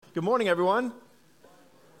Good morning, everyone.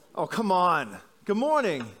 Oh, come on. Good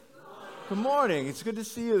morning. Good morning. It's good to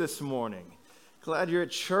see you this morning. Glad you're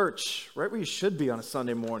at church, right where you should be on a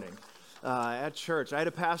Sunday morning. At church. I had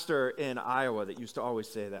a pastor in Iowa that used to always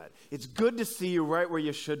say that. It's good to see you right where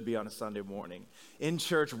you should be on a Sunday morning, in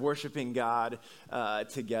church, worshiping God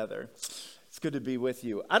together. It's good to be with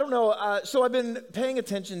you. I don't know, so I've been paying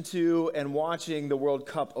attention to and watching the World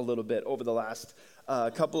Cup a little bit over the last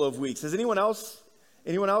couple of weeks. Has anyone else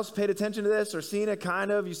paid attention to this or seen it kind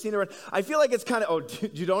of? You've seen it? I feel like it's kind of,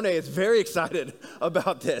 Judone is very excited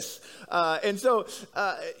about this. And so,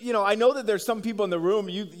 I know that there's some people in the room,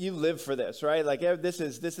 you live for this, right? Like this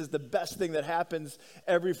is the best thing that happens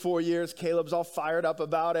every 4 years. Caleb's all fired up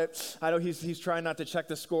about it. I know he's trying not to check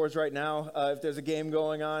the scores right now if there's a game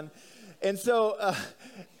going on. And so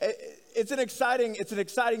it's an exciting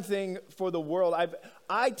thing for the world.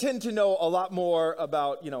 I tend to know a lot more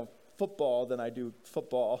about, football than I do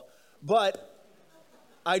football, but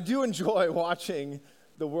I do enjoy watching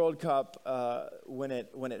the World Cup when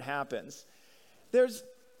it happens. There's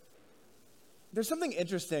something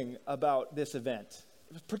interesting about this event,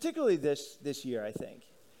 particularly this year, I think,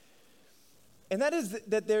 and that is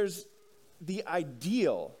that there's the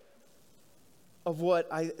ideal of what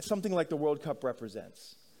something like the World Cup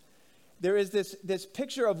represents. There is this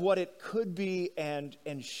picture of what it could be and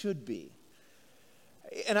should be.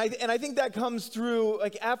 And I think that comes through,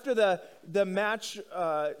 like after the match,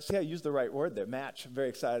 see, I used the right word there, match. I'm very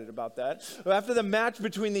excited about that. After the match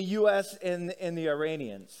between the U.S. and the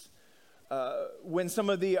Iranians, when some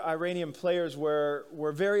of the Iranian players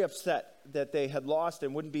were very upset that they had lost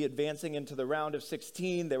and wouldn't be advancing into the round of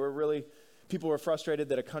 16, people were frustrated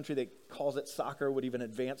that a country that calls it soccer would even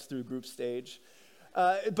advance through group stage.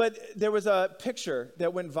 But there was a picture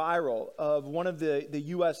that went viral of one of the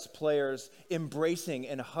U.S. players embracing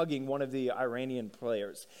and hugging one of the Iranian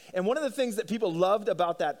players. And one of the things that people loved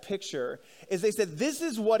about that picture is they said, this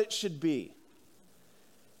is what it should be.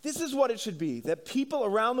 This is what it should be, that people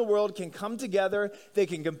around the world can come together, they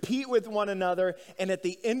can compete with one another, and at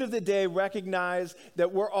the end of the day recognize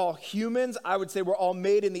that we're all humans. I would say we're all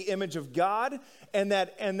made in the image of God, and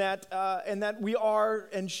that we are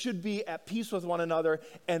and should be at peace with one another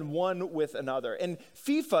and one with another. And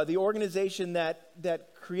FIFA, the organization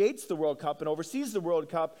that creates the World Cup and oversees the World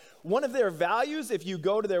Cup, one of their values, if you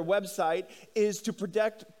go to their website, is to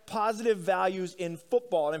protect positive values in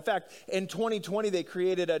football. And in fact, in 2020, they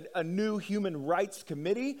created a new human rights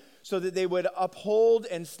committee so that they would uphold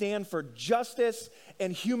and stand for justice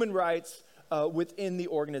and human rights within the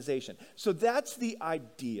organization. So that's the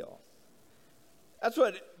ideal. That's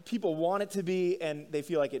what people want it to be, and they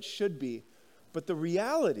feel like it should be. But the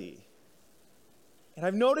reality, and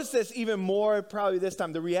I've noticed this even more probably this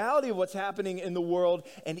time, the reality of what's happening in the world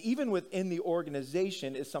and even within the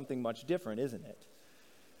organization is something much different, isn't it?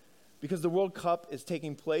 Because the World Cup is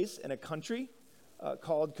taking place in a country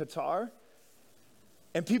called Qatar,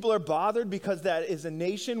 and people are bothered because that is a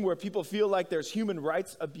nation where people feel like there's human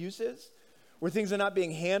rights abuses, where things are not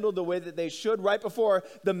being handled the way that they should. Right before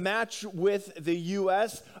the match with the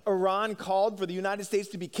U.S., Iran called for the United States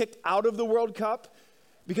to be kicked out of the World Cup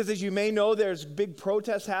because, as you may know, there's big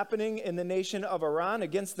protests happening in the nation of Iran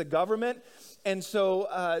against the government. And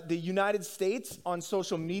so the United States on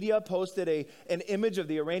social media posted an image of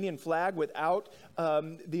the Iranian flag without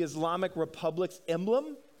the Islamic Republic's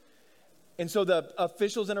emblem. And so the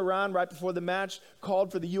officials in Iran, right before the match,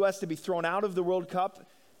 called for the U.S. to be thrown out of the World Cup.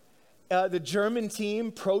 The German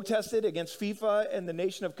team protested against FIFA and the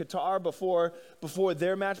nation of Qatar before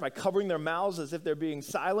their match by covering their mouths as if they're being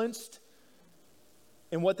silenced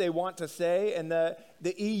in what they want to say. And the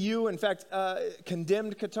EU, in fact,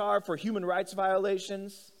 condemned Qatar for human rights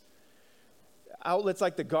violations. Outlets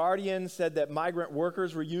like The Guardian said that migrant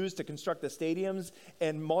workers were used to construct the stadiums,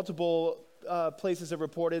 and multiple places have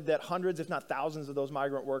reported that hundreds, if not thousands, of those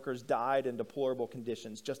migrant workers died in deplorable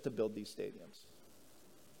conditions just to build these stadiums.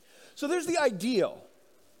 So there's the ideal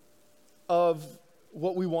of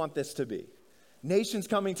what we want this to be. Nations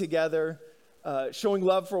coming together, showing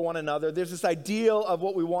love for one another. There's this ideal of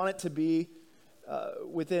what we want it to be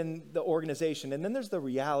within the organization. And then there's the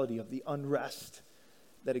reality of the unrest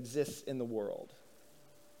that exists in the world.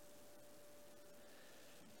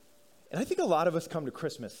 And I think a lot of us come to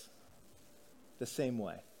Christmas the same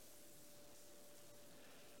way.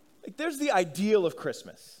 Like, there's the ideal of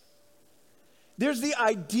Christmas. There's the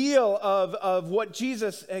ideal of what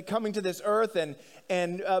Jesus coming to this earth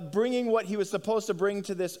and bringing what he was supposed to bring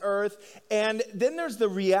to this earth. And then there's the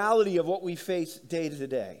reality of what we face day to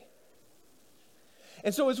day.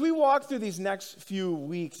 And so as we walk through these next few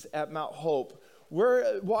weeks at Mount Hope,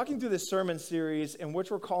 we're walking through this sermon series in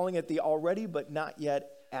which we're calling it the Already But Not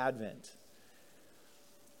Yet Advent.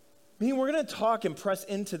 Meaning we're going to talk and press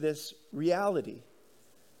into this reality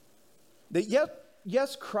that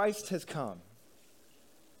yes, Christ has come.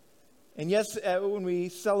 And yes, when we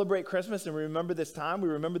celebrate Christmas and we remember this time, we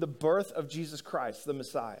remember the birth of Jesus Christ, the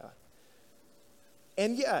Messiah.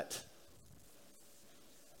 And yet,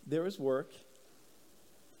 there is work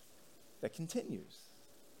that continues.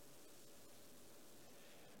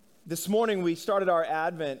 This morning we started our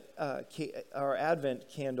Advent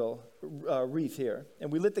candle wreath here,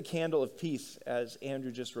 and we lit the candle of peace, as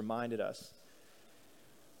Andrew just reminded us.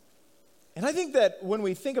 And I think that when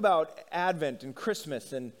we think about Advent and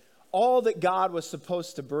Christmas and all that God was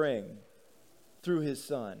supposed to bring through his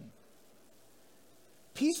Son,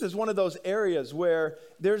 peace is one of those areas where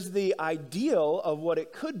there's the ideal of what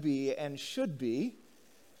it could be and should be,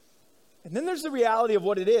 and then there's the reality of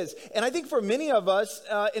what it is. And I think for many of us,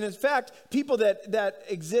 and in fact, people that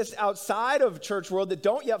exist outside of church world that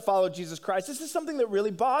don't yet follow Jesus Christ, this is something that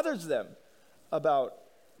really bothers them about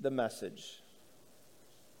the message.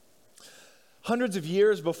 Hundreds of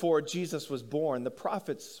years before Jesus was born, the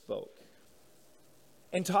prophets spoke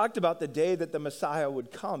and talked about the day that the Messiah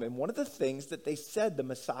would come. And one of the things that they said the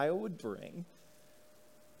Messiah would bring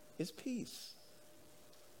is peace.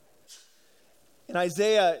 In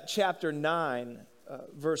Isaiah chapter 9,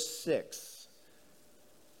 verse 6,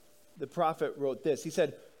 the prophet wrote this. He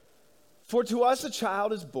said, "For to us a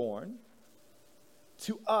child is born,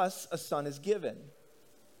 to us a son is given.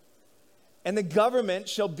 And the government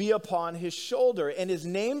shall be upon his shoulder, and his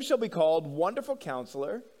name shall be called Wonderful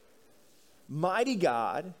Counselor, Mighty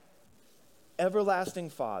God, Everlasting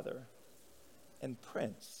Father, and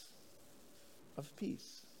Prince of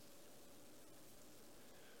Peace."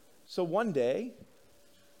 So one day,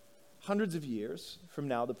 hundreds of years from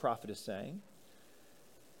now, the prophet is saying,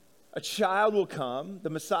 a child will come, the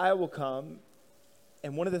Messiah will come,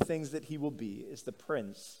 and one of the things that he will be is the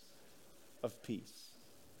Prince of Peace.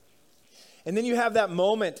 And then you have that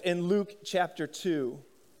moment in Luke chapter 2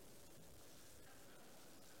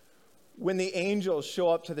 when the angels show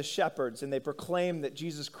up to the shepherds and they proclaim that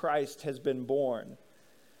Jesus Christ has been born.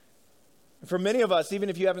 For many of us, even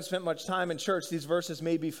if you haven't spent much time in church, these verses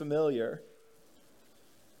may be familiar.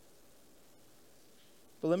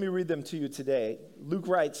 But let me read them to you today. Luke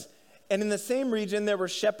writes, "And in the same region there were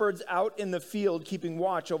shepherds out in the field keeping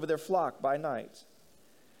watch over their flock by night.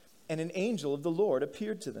 And an angel of the Lord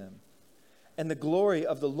appeared to them, and the glory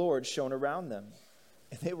of the Lord shone around them,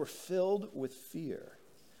 and they were filled with fear.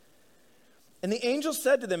 And the angel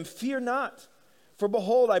said to them, 'Fear not, for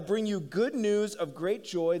behold, I bring you good news of great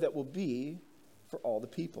joy that will be for all the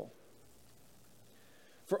people.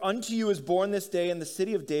 For unto you is born this day in the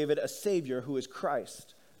city of David a Savior who is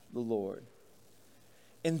Christ the Lord.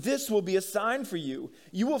 And this will be a sign for you.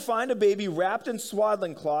 You will find a baby wrapped in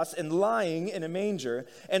swaddling cloths and lying in a manger.'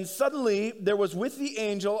 And suddenly there was with the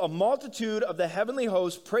angel a multitude of the heavenly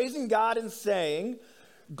host praising God and saying,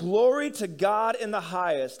 'Glory to God in the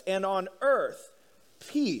highest, and on earth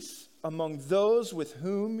peace among those with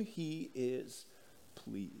whom he is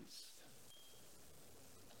pleased.'"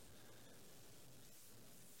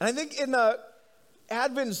 And I think in the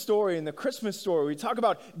Advent story, in the Christmas story, we talk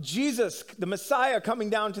about Jesus, the Messiah, coming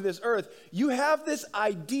down to this earth. You have this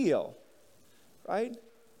ideal, right?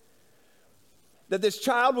 That this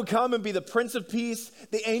child would come and be the Prince of Peace,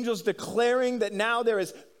 the angels declaring that now there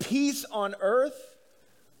is peace on earth.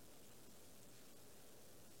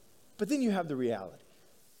 But then you have the reality,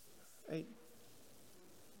 right?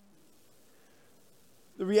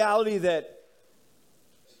 The reality that,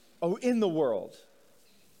 in the world,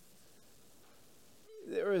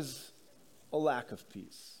 there is a lack of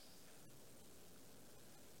peace.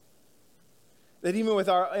 That even in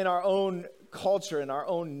our own culture, in our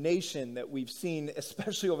own nation, that we've seen,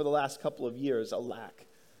 especially over the last couple of years, a lack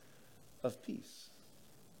of peace.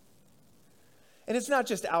 And it's not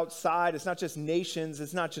just outside, it's not just nations,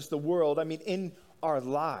 it's not just the world. I mean, in our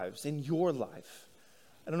lives, in your life.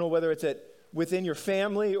 I don't know whether it's within your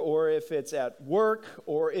family, or if it's at work,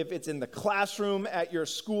 or if it's in the classroom at your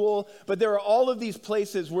school. But there are all of these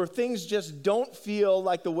places where things just don't feel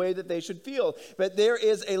like the way that they should feel. But there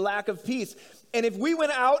is a lack of peace. And if we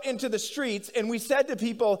went out into the streets and we said to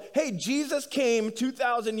people, "Hey, Jesus came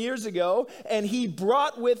 2,000 years ago and he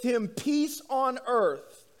brought with him peace on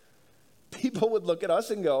earth," people would look at us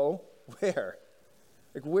and go, "Where?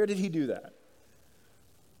 Like, where did he do that?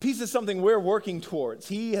 Peace is something we're working towards.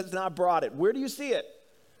 He has not brought it. Where do you see it?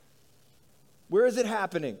 Where is it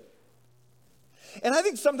happening?" And I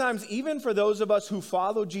think sometimes, even for those of us who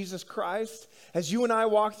follow Jesus Christ, as you and I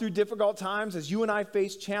walk through difficult times, as you and I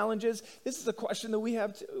face challenges, this is a question that we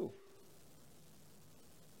have too.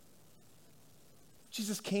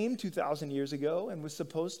 Jesus came 2,000 years ago and was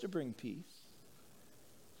supposed to bring peace.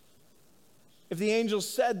 If the angels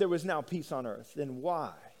said there was now peace on earth, then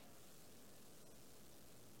why?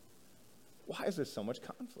 Why is there so much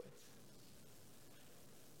conflict?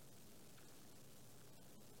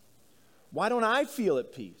 Why don't I feel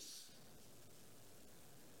at peace?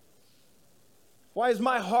 Why is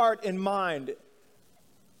my heart and mind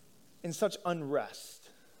in such unrest?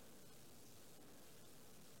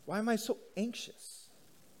 Why am I so anxious?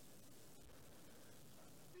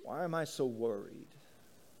 Why am I so worried?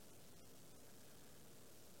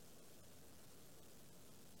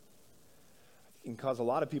 It can cause a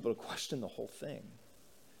lot of people to question the whole thing.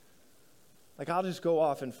 Like, I'll just go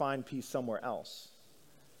off and find peace somewhere else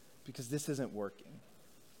because this isn't working.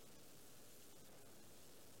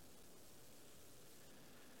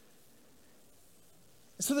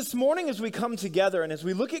 So this morning, as we come together and as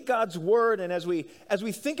we look at God's word and as we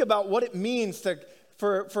think about what it means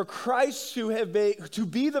for Christ to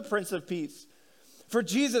be the Prince of Peace, for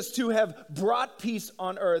Jesus to have brought peace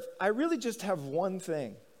on earth, I really just have one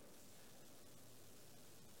thing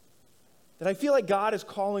that I feel like God is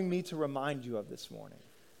calling me to remind you of this morning.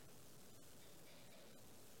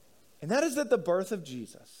 And that is that the birth of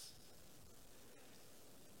Jesus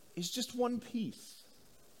is just one piece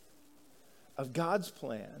of God's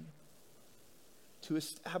plan to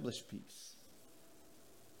establish peace.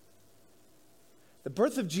 The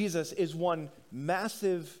birth of Jesus is one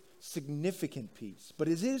massive, significant piece, but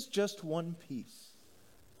it is just one piece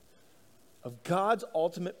of God's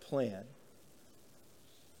ultimate plan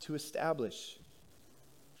to establish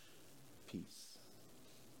peace.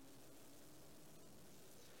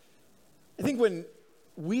 I think when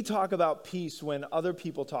we talk about peace, when other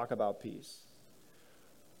people talk about peace,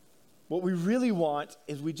 what we really want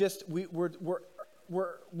is we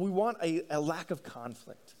want a lack of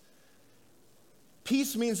conflict.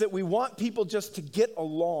 Peace means that we want people just to get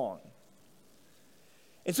along.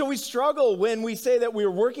 And so we struggle when we say that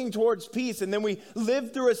we're working towards peace, and then we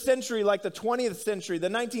live through a century like the 20th century, the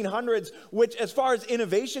 1900s, which as far as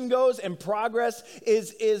innovation goes and progress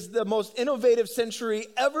is the most innovative century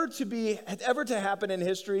ever to happen in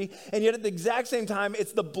history. And yet at the exact same time,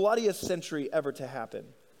 it's the bloodiest century ever to happen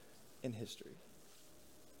in history.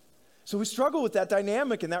 So we struggle with that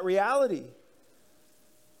dynamic and that reality.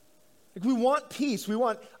 Like, we want peace. We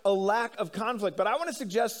want a lack of conflict. But I want to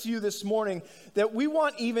suggest to you this morning that we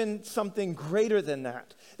want even something greater than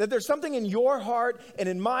that. That there's something in your heart and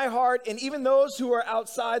in my heart, and even those who are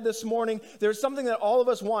outside this morning, there's something that all of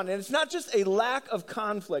us want. And it's not just a lack of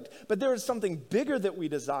conflict, but there is something bigger that we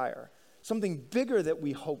desire, something bigger that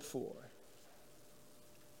we hope for.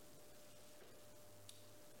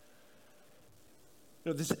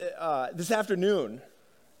 You know, this afternoon,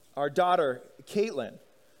 our daughter, Caitlin,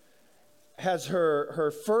 has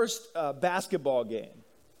her first basketball game.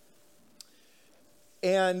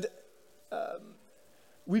 And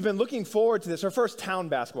we've been looking forward to this, her first town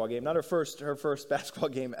basketball game, not her first basketball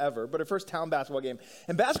game ever, but her first town basketball game.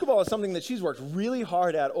 And basketball is something that she's worked really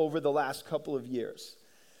hard at over the last couple of years.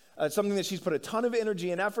 It's something that she's put a ton of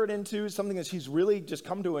energy and effort into, something that she's really just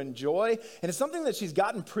come to enjoy, and it's something that she's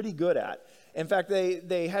gotten pretty good at. In fact,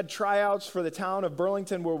 they had tryouts for the town of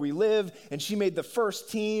Burlington where we live, and she made the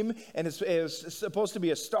first team, and is supposed to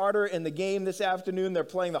be a starter in the game this afternoon. They're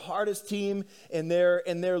playing the hardest team in their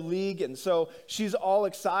league, and so she's all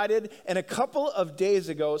excited. And a couple of days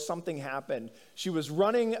ago, something happened. She was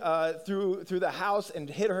running through the house and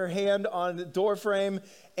hit her hand on the door frame,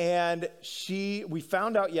 and we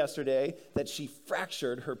found out yesterday that she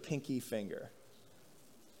fractured her pinky finger.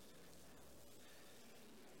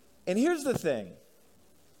 And here's the thing.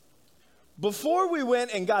 Before we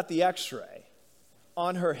went and got the x-ray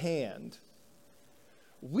on her hand,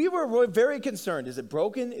 we were very concerned. Is it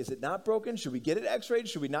broken? Is it not broken? Should we get it x-rayed?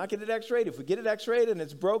 Should we not get it x-rayed? If we get it x-rayed and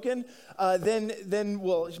it's broken, then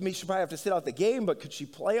she probably have to sit out the game, but could she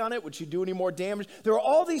play on it? Would she do any more damage? There were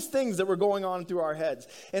all these things that were going on through our heads.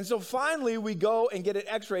 And so finally we go and get it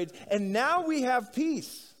x-rayed, and now we have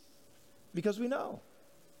peace because we know.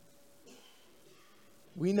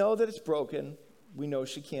 We know that it's broken. We know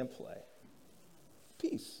she can't play.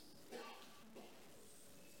 Peace.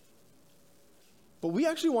 But we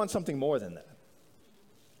actually want something more than that.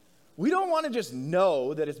 We don't want to just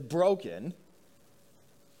know that it's broken.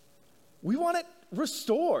 We want it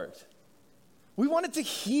restored. We want it to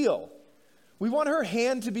heal. We want her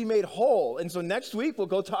hand to be made whole. And so next week, we'll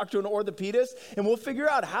go talk to an orthopedist and we'll figure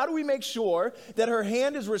out how do we make sure that her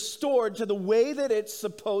hand is restored to the way that it's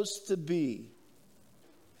supposed to be.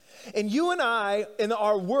 And you and I, in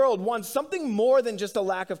our world, want something more than just a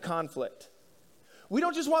lack of conflict. We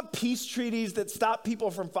don't just want peace treaties that stop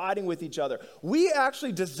people from fighting with each other. We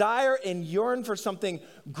actually desire and yearn for something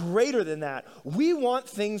greater than that. We want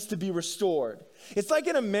things to be restored. It's like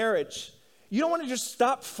in a marriage. You don't want to just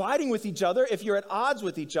stop fighting with each other if you're at odds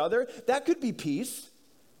with each other. That could be peace.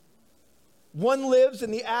 One lives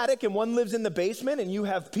in the attic and one lives in the basement and you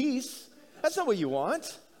have peace. That's not what you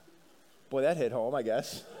want. Boy, that hit home, I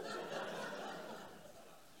guess.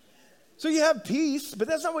 So you have peace, but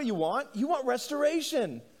that's not what you want. You want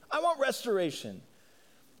restoration. I want restoration.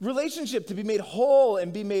 Relationship to be made whole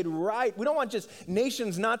and be made right. We don't want just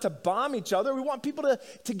nations not to bomb each other. We want people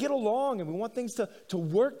to get along, and we want things to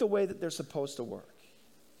work the way that they're supposed to work.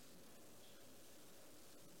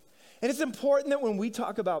 And it's important that when we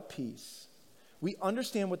talk about peace, we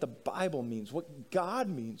understand what the Bible means, what God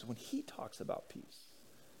means when he talks about peace.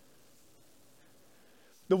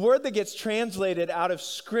 The word that gets translated out of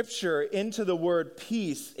Scripture into the word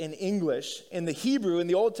peace in English, in the Hebrew, in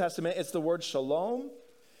the Old Testament, it's the word shalom.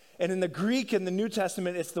 And in the Greek, in the New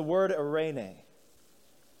Testament, it's the word eirene.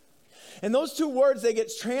 And those two words, they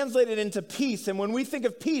get translated into peace. And when we think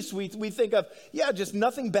of peace, we think of, just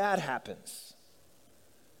nothing bad happens.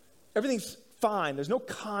 Everything's fine. There's no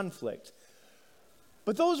conflict.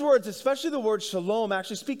 But those words, especially the word shalom,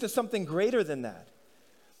 actually speak to something greater than that.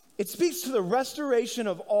 It speaks to the restoration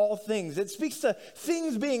of all things. It speaks to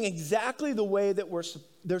things being exactly the way that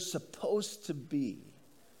they're supposed to be.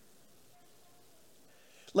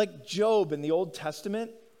 Like Job in the Old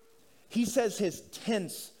Testament, he says his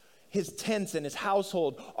tents and his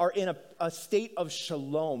household are in a state of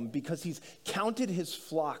shalom because he's counted his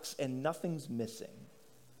flocks and nothing's missing.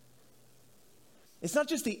 It's not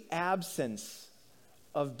just the absence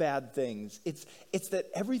of bad things. It's that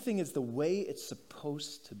everything is the way it's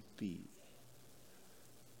supposed to be.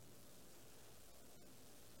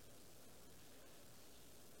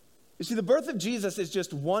 You see, the birth of Jesus is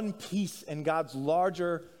just one piece in God's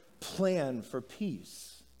larger plan for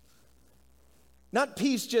peace. Not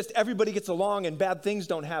peace, just everybody gets along and bad things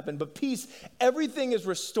don't happen, but peace, everything is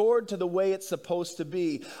restored to the way it's supposed to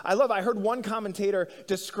be. I heard one commentator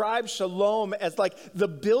describe shalom as like the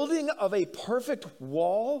building of a perfect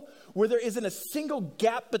wall where there isn't a single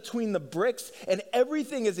gap between the bricks and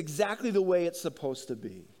everything is exactly the way it's supposed to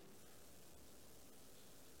be.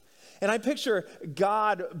 And I picture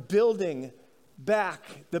God building back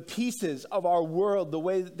the pieces of our world the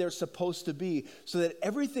way that they're supposed to be so that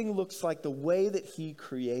everything looks like the way that he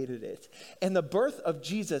created it. And the birth of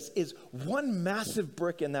Jesus is one massive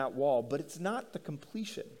brick in that wall, but it's not the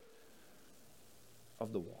completion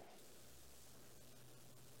of the wall.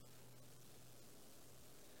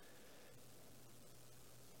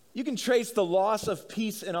 You can trace the loss of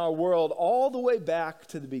peace in our world all the way back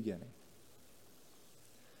to the beginning.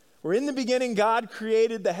 Where in the beginning, God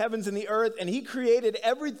created the heavens and the earth, and he created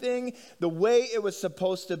everything the way it was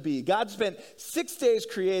supposed to be. God spent 6 days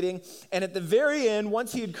creating, and at the very end,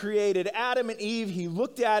 once he had created Adam and Eve, he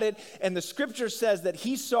looked at it, and the scripture says that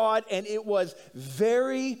he saw it, and it was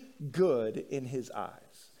very good in his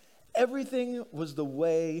eyes. Everything was the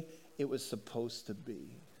way it was supposed to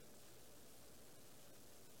be.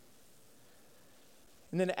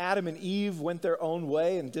 And then Adam and Eve went their own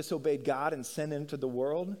way and disobeyed God and sin into the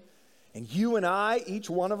world. And you and I, each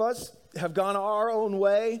one of us, have gone our own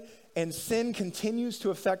way, and sin continues to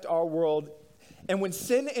affect our world. And when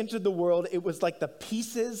sin entered the world, it was like the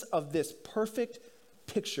pieces of this perfect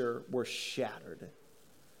picture were shattered.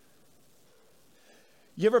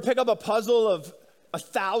 You ever pick up a puzzle of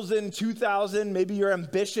 1,000, 2,000, maybe you're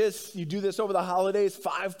ambitious, you do this over the holidays,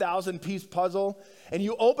 5,000 piece puzzle, and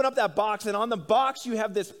you open up that box, and on the box you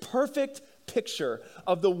have this perfect picture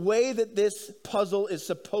of the way that this puzzle is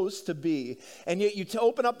supposed to be. And yet you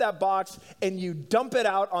open up that box and you dump it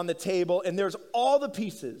out on the table, and there's all the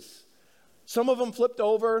pieces. Some of them flipped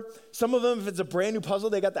over. Some of them, if it's a brand new puzzle,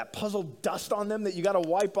 they got that puzzle dust on them that you got to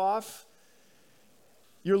wipe off.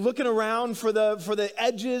 You're looking around for the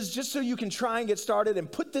edges just so you can try and get started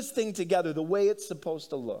and put this thing together the way it's supposed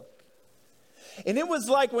to look. And it was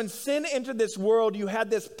like when sin entered this world, you had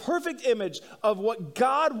this perfect image of what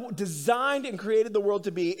God designed and created the world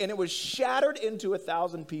to be, and it was shattered into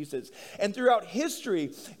 1,000 pieces. And throughout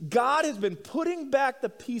history, God has been putting back the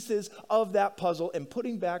pieces of that puzzle and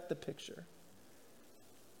putting back the picture.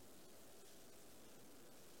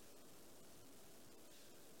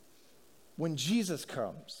 When Jesus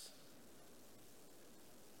comes,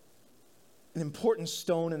 an important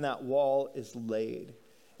stone in that wall is laid.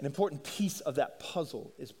 An important piece of that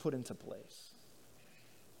puzzle is put into place.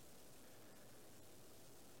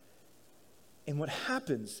 And what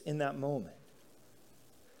happens in that moment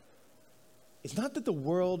is not that the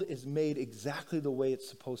world is made exactly the way it's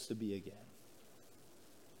supposed to be again,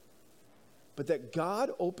 but that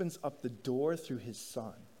God opens up the door through his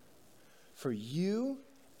Son for you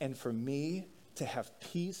and for me to have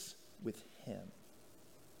peace with him.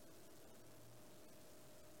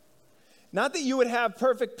 Not that you would have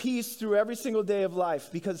perfect peace through every single day of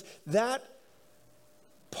life, because that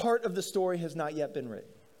part of the story has not yet been written.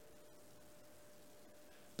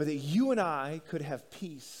 But that you and I could have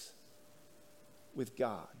peace with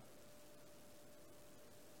God.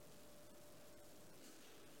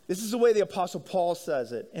 This is the way the Apostle Paul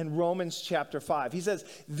says it in Romans chapter 5. He says,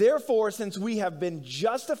 therefore, since we have been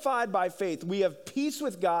justified by faith, we have peace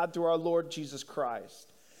with God through our Lord Jesus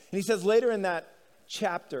Christ. And he says later in that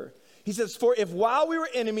chapter, he says, for if while we were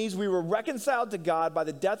enemies, we were reconciled to God by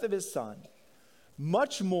the death of his Son,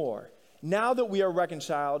 much more, now that we are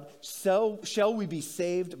reconciled, so shall we be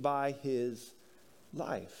saved by his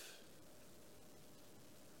life.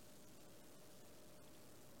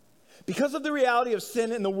 Because of the reality of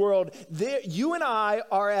sin in the world, you and I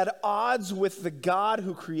are at odds with the God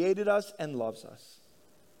who created us and loves us.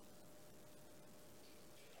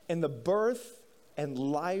 And the birth and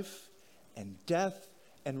life and death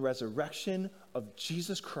and resurrection of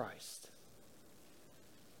Jesus Christ,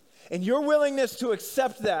 and your willingness to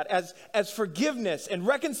accept that as forgiveness and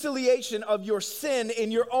reconciliation of your sin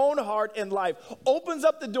in your own heart and life opens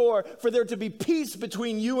up the door for there to be peace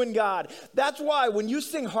between you and God. That's why when you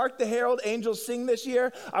sing Hark the Herald Angels Sing this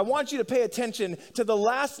year, I want you to pay attention to the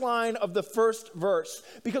last line of the first verse,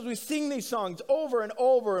 because we sing these songs over and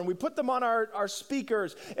over and we put them on our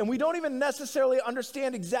speakers and we don't even necessarily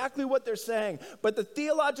understand exactly what they're saying. But the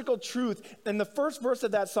theological truth in the first verse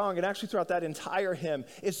of that song, and actually throughout that entire hymn,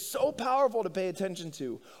 is so powerful to pay attention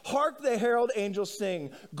to. Hark the herald angels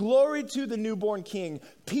sing, glory to the newborn king,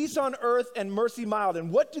 peace on earth and mercy mild.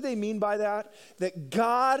 And what do they mean by that? That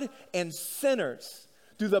God and sinners,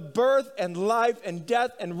 through the birth and life and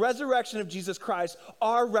death and resurrection of Jesus Christ,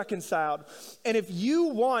 are reconciled. And if you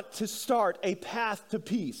want to start a path to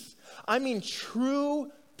peace, I mean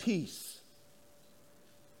true peace,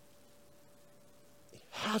 it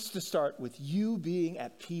has to start with you being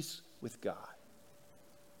at peace with God.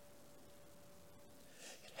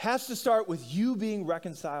 Has to start with you being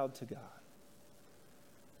reconciled to God.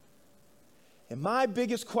 And my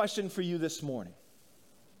biggest question for you this morning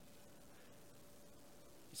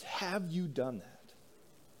is, have you done that?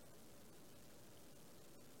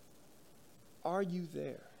 Are you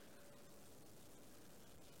there?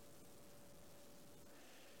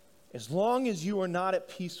 As long as you are not at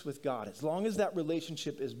peace with God, as long as that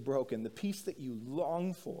relationship is broken, the peace that you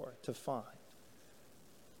long for to find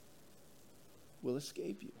will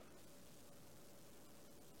escape you.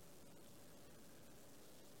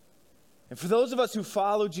 And for those of us who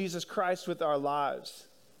follow Jesus Christ with our lives,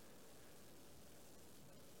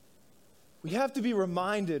 we have to be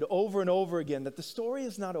reminded over and over again that the story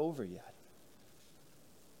is not over yet.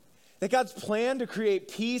 That God's plan to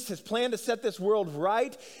create peace, his plan to set this world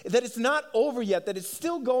right, that it's not over yet, that it's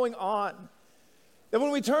still going on. That when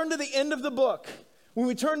we turn to the end of the book, when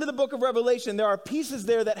we turn to the book of Revelation, there are pieces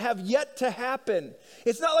there that have yet to happen.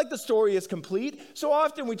 It's not like the story is complete. So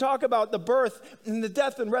often we talk about the birth and the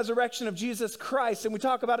death and resurrection of Jesus Christ, and we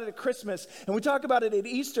talk about it at Christmas, and we talk about it at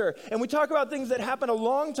Easter, and we talk about things that happened a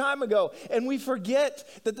long time ago, and we forget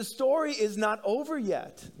that the story is not over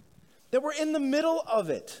yet, that we're in the middle of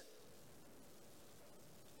it,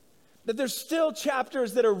 that there's still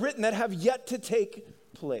chapters that are written that have yet to take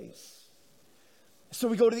place. So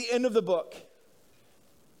we go to the end of the book.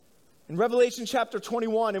 In Revelation chapter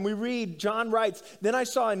 21, and we read, John writes, then I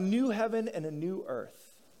saw a new heaven and a new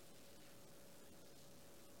earth.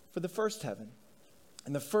 For the first heaven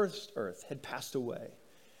and the first earth had passed away,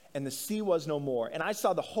 and the sea was no more. And I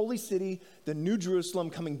saw the holy city, the new Jerusalem,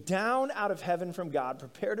 coming down out of heaven from God,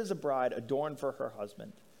 prepared as a bride adorned for her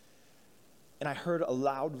husband. And I heard a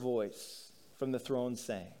loud voice from the throne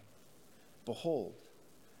saying, behold,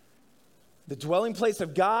 the dwelling place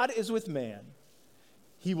of God is with man.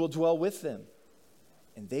 He will dwell with them,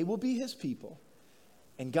 and they will be his people,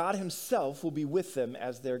 and God himself will be with them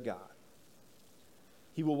as their God.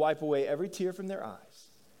 He will wipe away every tear from their eyes,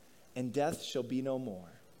 and death shall be no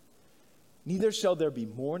more. Neither shall there be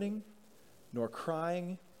mourning, nor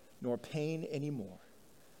crying, nor pain anymore,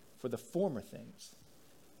 for the former things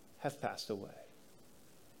have passed away.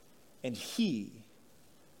 And he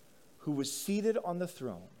who was seated on the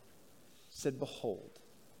throne said, "Behold,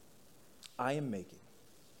 I am making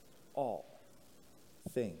all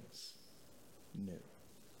things new."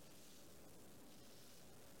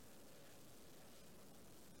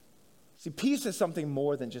 See, peace is something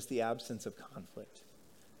more than just the absence of conflict.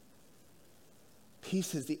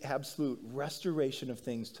 Peace is the absolute restoration of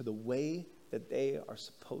things to the way that they are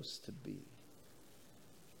supposed to be.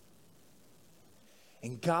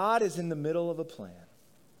 And God is in the middle of a plan.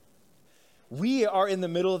 We are in the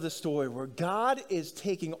middle of the story where God is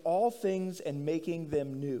taking all things and making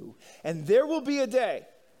them new. And there will be a day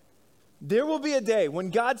when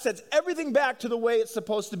God sets everything back to the way it's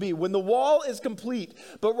supposed to be, when the wall is complete.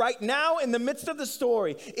 But right now, in the midst of the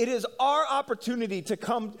story, it is our opportunity to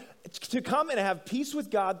come and have peace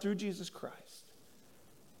with God through Jesus Christ.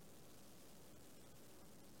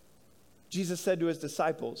 Jesus said to his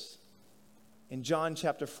disciples in John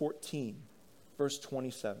chapter 14, verse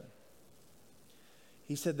 27,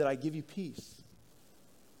 he said that I give you peace.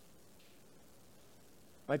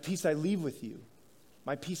 My peace I leave with you.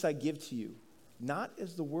 My peace I give to you. Not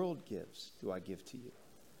as the world gives do I give to you.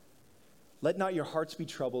 Let not your hearts be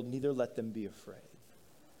troubled, neither let them be afraid.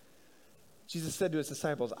 Jesus said to his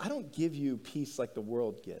disciples, I don't give you peace like the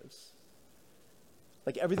world gives.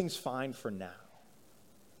 Like everything's fine for now.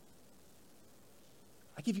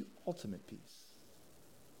 I give you ultimate peace.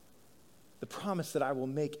 The promise that I will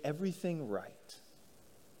make everything right.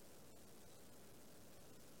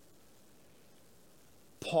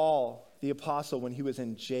 Paul, the apostle, when he was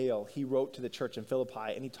in jail, he wrote to the church in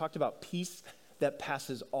Philippi, and he talked about peace that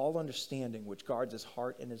passes all understanding, which guards his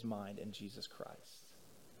heart and his mind in Jesus Christ.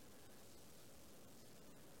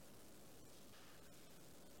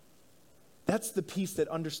 That's the peace that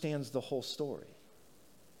understands the whole story.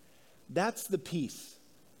 That's the peace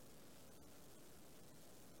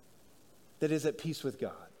that is at peace with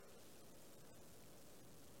God.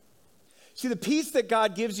 See, the peace that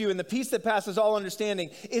God gives you and the peace that passes all understanding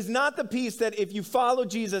is not the peace that if you follow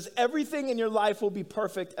Jesus, everything in your life will be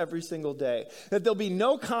perfect every single day, that there'll be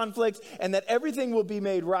no conflict and that everything will be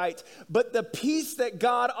made right. But the peace that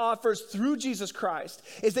God offers through Jesus Christ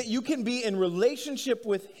is that you can be in relationship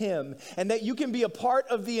with him and that you can be a part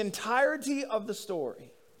of the entirety of the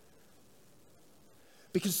story.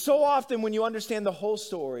 Because so often when you understand the whole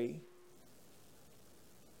story,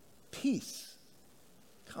 peace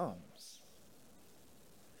comes.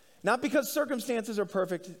 Not because circumstances are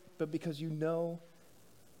perfect, but because you know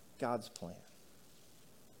God's plan.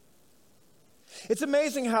 It's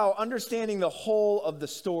amazing how understanding the whole of the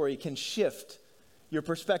story can shift your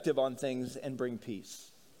perspective on things and bring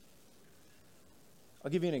peace.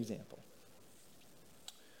 I'll give you an example.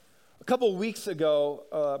 A couple of weeks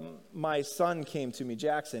ago, my son came to me,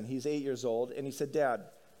 Jackson. He's 8 years old, and he said, Dad,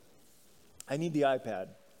 I need the iPad.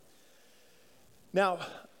 Now,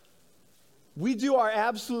 we do our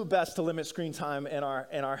absolute best to limit screen time in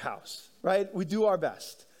our house, right? We do our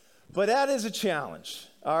best. But that is a challenge,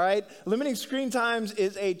 all right? Limiting screen times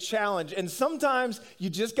is a challenge. And sometimes you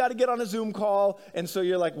just got to get on a Zoom call. And so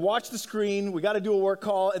you're like, watch the screen. We got to do a work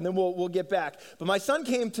call, and then we'll get back. But my son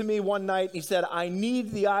came to me one night, and he said, I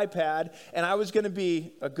need the iPad. And I was going to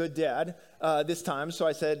be a good dad this time. So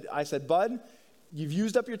I said, Bud, you've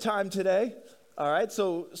used up your time today. All right,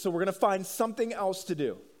 so we're going to find something else to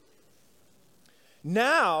do.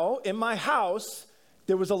 Now, in my house,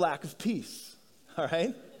 there was a lack of peace, all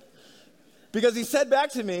right? Because he said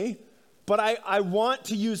back to me, but I want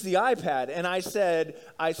to use the iPad. And I said,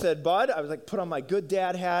 Bud, I was like, put on my good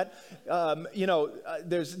dad hat. It's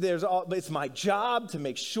my job to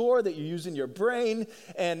make sure that you're using your brain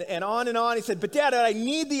and on and on. He said, but Dad, I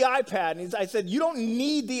need the iPad. And I said, you don't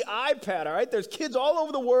need the iPad, all right? There's kids all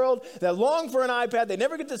over the world that long for an iPad. They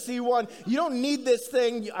never get to see one. You don't need this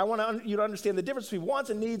thing. I want you to understand the difference between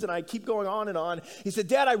wants and needs. And I keep going on and on. He said,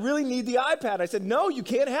 Dad, I really need the iPad. I said, no, you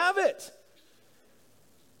can't have it.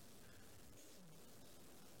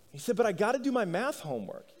 He said, but I got to do my math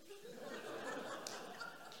homework.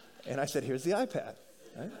 And I said, here's the iPad.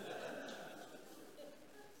 Right?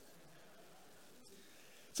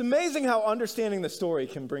 It's amazing how understanding the story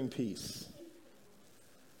can bring peace.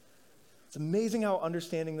 It's amazing how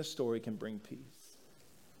understanding the story can bring peace.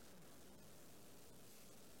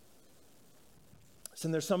 So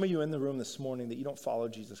there's some of you in the room this morning that you don't follow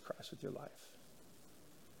Jesus Christ with your life.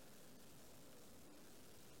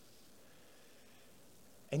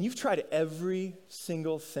 And you've tried every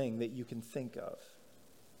single thing that you can think of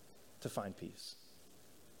to find peace.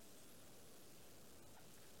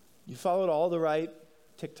 You followed all the right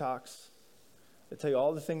TikToks that tell you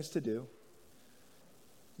all the things to do.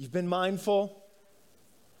 You've been mindful.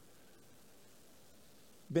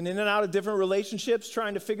 Been in and out of different relationships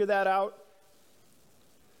trying to figure that out.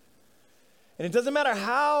 And it doesn't matter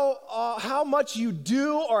how much you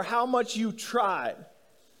do or how much you try.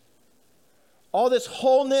 All this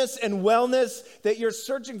wholeness and wellness that you're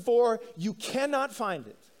searching for, you cannot find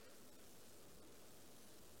it.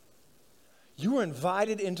 You were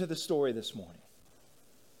invited into the story this morning.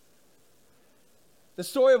 The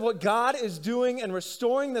story of what God is doing and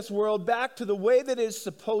restoring this world back to the way that it is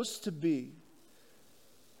supposed to be.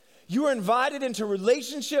 You are invited into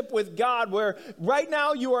relationship with God, where right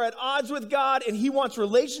now you are at odds with God and He wants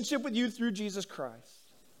relationship with you through Jesus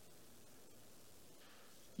Christ.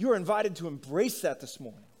 You are invited to embrace that this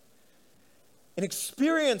morning and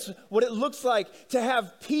experience what it looks like to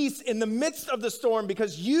have peace in the midst of the storm,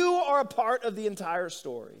 because you are a part of the entire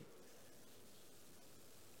story.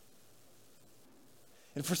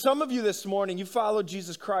 And for some of you this morning, you followed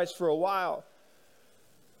Jesus Christ for a while,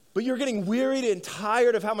 but you're getting wearied and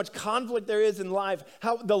tired of how much conflict there is in life,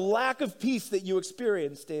 how the lack of peace that you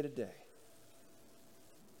experience day to day.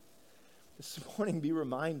 This morning, be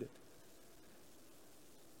reminded.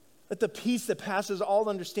 Let the peace that passes all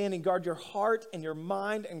understanding guard your heart and your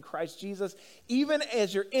mind in Christ Jesus, even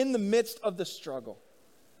as you're in the midst of the struggle.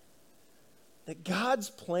 That God's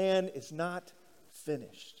plan is not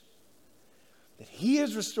finished. That He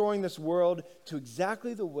is restoring this world to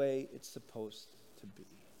exactly the way it's supposed to be.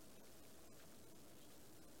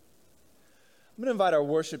 I'm going to invite our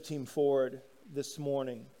worship team forward this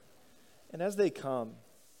morning. And as they come,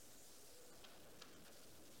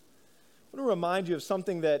 I want to remind you of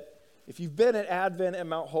something that, if you've been at Advent and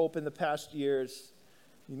Mount Hope in the past years,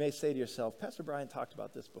 you may say to yourself, Pastor Brian talked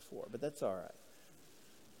about this before, but that's all right.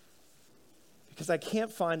 Because I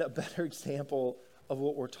can't find a better example of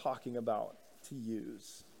what we're talking about to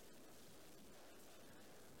use.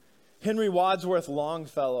 Henry Wadsworth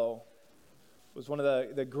Longfellow was one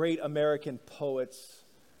of the great American poets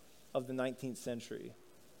of the 19th century.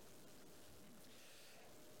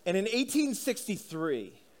 And in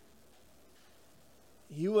 1863,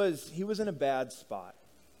 he was in a bad spot.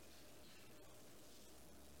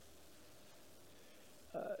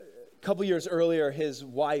 A couple years earlier, his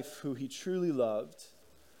wife, who he truly loved,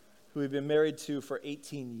 who he'd been married to for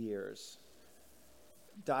 18 years,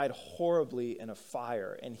 died horribly in a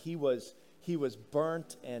fire, and he was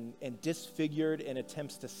burnt and disfigured in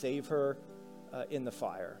attempts to save her in the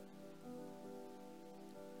fire.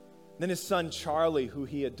 Then his son Charlie, who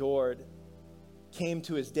he adored, came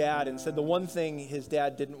to his dad and said the one thing his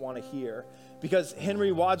dad didn't want to hear, because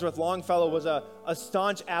Henry Wadsworth Longfellow was a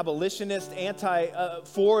staunch abolitionist,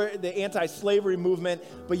 for the anti-slavery movement,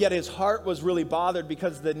 but yet his heart was really bothered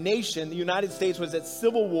because the nation, the United States, was at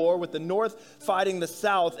civil war with the North fighting the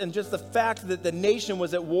South, and just the fact that the nation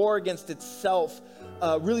was at war against itself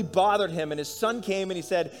really bothered him. And his son came and he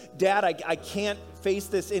said, Dad, I can't face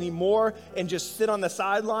this anymore and just sit on the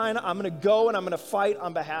sideline. I'm going to go and I'm going to fight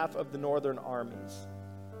on behalf of the Northern armies.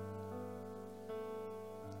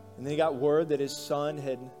 And then he got word that his son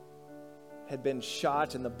had been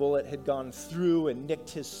shot and the bullet had gone through and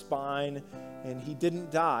nicked his spine, and he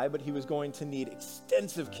didn't die, but he was going to need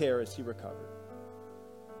extensive care as he recovered.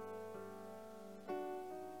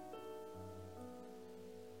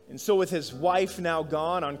 And so with his wife now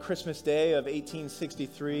gone on Christmas Day of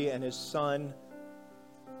 1863 and his son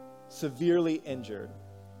severely injured,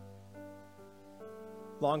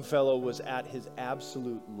 Longfellow was at his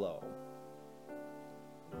absolute low.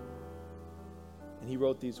 And he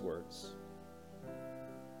wrote these words.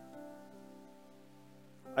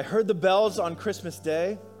 I heard the bells on Christmas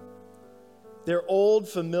Day, their old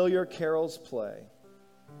familiar carols play,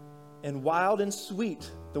 and wild and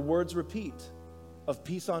sweet the words repeat of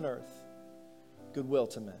peace on earth, goodwill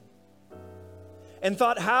to men. And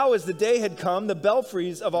thought how, as the day had come, the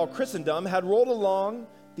belfries of all Christendom had rolled along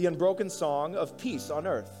the unbroken song of peace on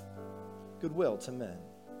earth, goodwill to men.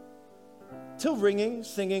 Till ringing,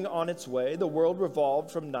 singing on its way, the world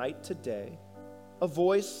revolved from night to day, a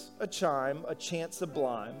voice, a chime, a chant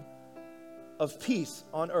sublime of peace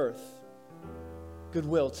on earth,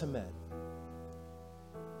 goodwill to men.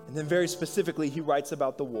 And then very specifically, he writes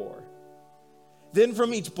about the war. Then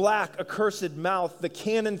from each black, accursed mouth, the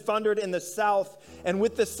cannon thundered in the south, and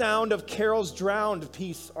with the sound of carols drowned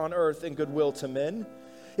peace on earth and goodwill to men.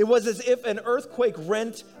 It was as if an earthquake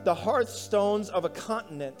rent the hearthstones of a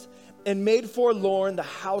continent and made forlorn the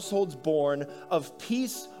households born of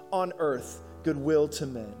peace on earth, goodwill to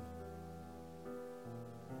men.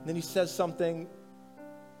 And then he says something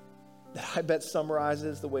that I bet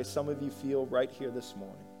summarizes the way some of you feel right here this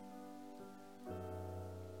morning.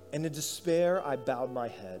 And in despair, I bowed my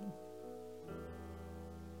head.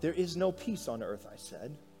 There is no peace on earth, I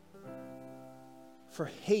said, for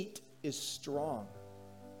hate is strong.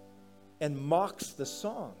 and mocks the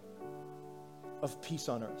song of peace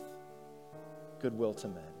on earth, goodwill to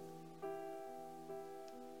men.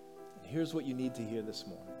 And here's what you need to hear this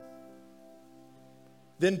morning.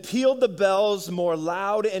 Then pealed the bells more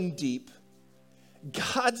loud and deep.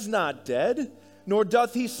 God's not dead, nor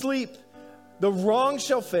doth he sleep. The wrong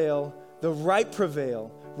shall fail, the right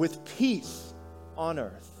prevail, with peace on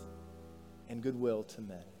earth and goodwill to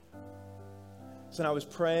men. So now I was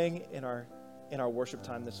praying in our worship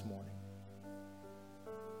time this morning.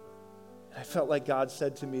 And I felt like God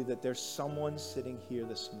said to me that there's someone sitting here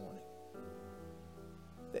this morning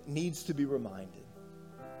that needs to be reminded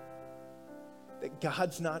that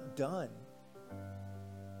God's not done.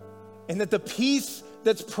 And that the peace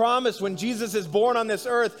that's promised when Jesus is born on this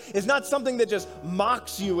earth is not something that just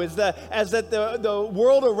mocks you as that the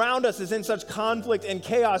world around us is in such conflict and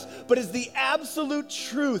chaos, but is the absolute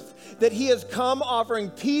truth that he has come offering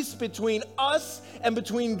peace between us and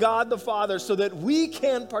between God the Father so that we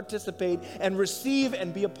can participate and receive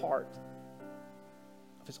and be a part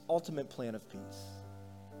of his ultimate plan of peace.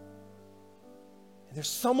 And there's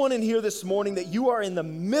someone in here this morning that you are in the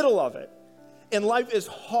middle of it. And life is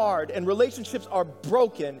hard, and relationships are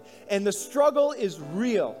broken, and the struggle is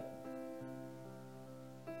real.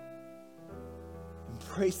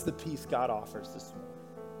 Embrace the peace God offers this morning.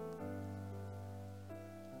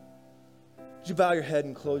 Would you bow your head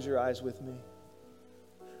and close your eyes with me?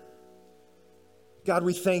 God,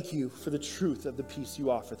 we thank you for the truth of the peace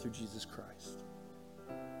you offer through Jesus Christ.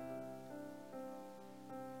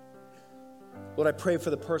 Lord, I pray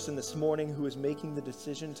for the person this morning who is making the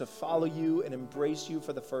decision to follow you and embrace you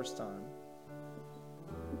for the first time.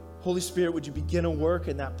 Holy Spirit, would you begin a work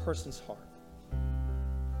in that person's heart,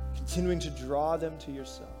 continuing to draw them to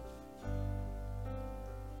yourself.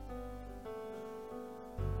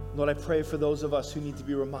 Lord, I pray for those of us who need to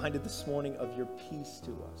be reminded this morning of your peace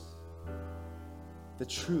to us, the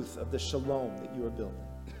truth of the shalom that you are building.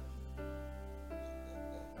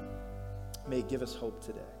 May it give us hope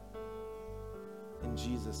today. In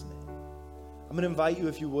Jesus' name. I'm going to invite you,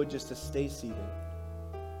 if you would, just to stay seated,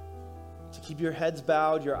 to keep your heads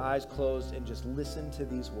bowed, your eyes closed, and just listen to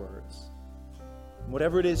these words. And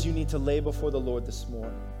whatever it is you need to lay before the Lord this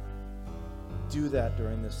morning, do that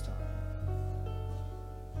during this time.